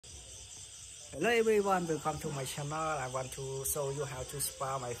Hello everyone, welcome to my channel. I want to show you how to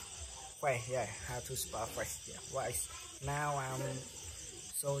spa my face. Yeah, how to spa face. Yeah, right. Now I'm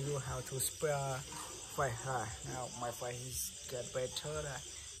show you how to spa face. Now my face get better.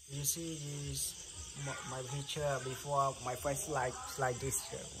 You see this my picture before my face like this.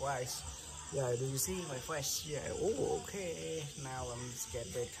 Right. Yeah, do you see my face? Yeah. Oh, okay. Now I'm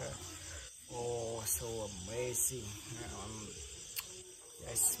get better. Oh, so amazing.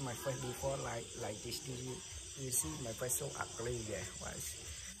 Yes, my face before like this. Do you see my face so ugly? Yeah, right.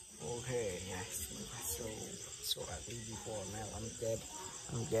 Okay, yes, my face so ugly before. Now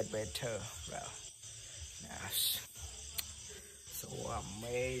I'm get better. Well, yes, so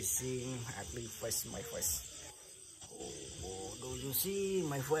amazing ugly face. My face. Oh, do you see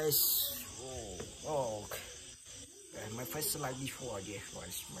my face? Oh, okay. My face like before. Yeah,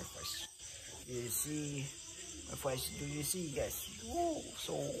 right. My face. You see my face? Do you see? Yes. Oh,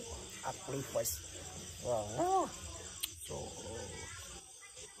 so ugly face. Wow. So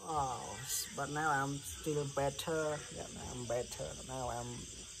wow. But now I'm still better. Yeah, now I'm better. Now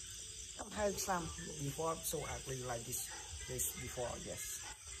I'm handsome. Before so ugly like this before. Yes.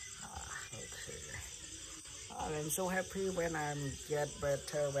 Okay. I'm so happy when I'm get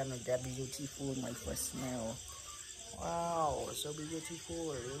better, when I get beautiful my face now. Wow, so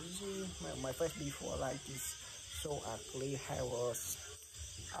beautiful. You see my face before like this, so ugly. Hair was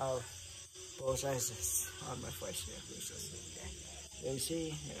processes on my face. Yeah, processes. Yeah. You see,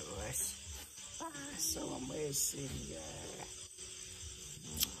 it was so amazing. Yeah,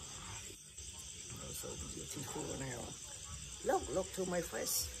 so beautiful now. Look to my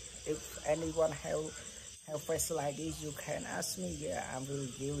face. If anyone have face like this, you can ask me. Yeah, I will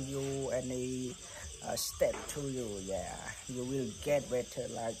give you any step to you. Yeah, you will get better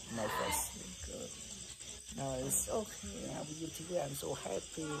like my face. Good. No, it's okay. I'm beautiful. I'm so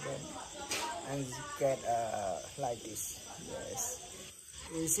happy when I get like this. Yes.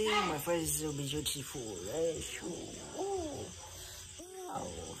 You see, my face will be beautiful. Yes. Oh, wow.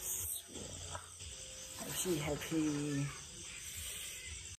 Happy.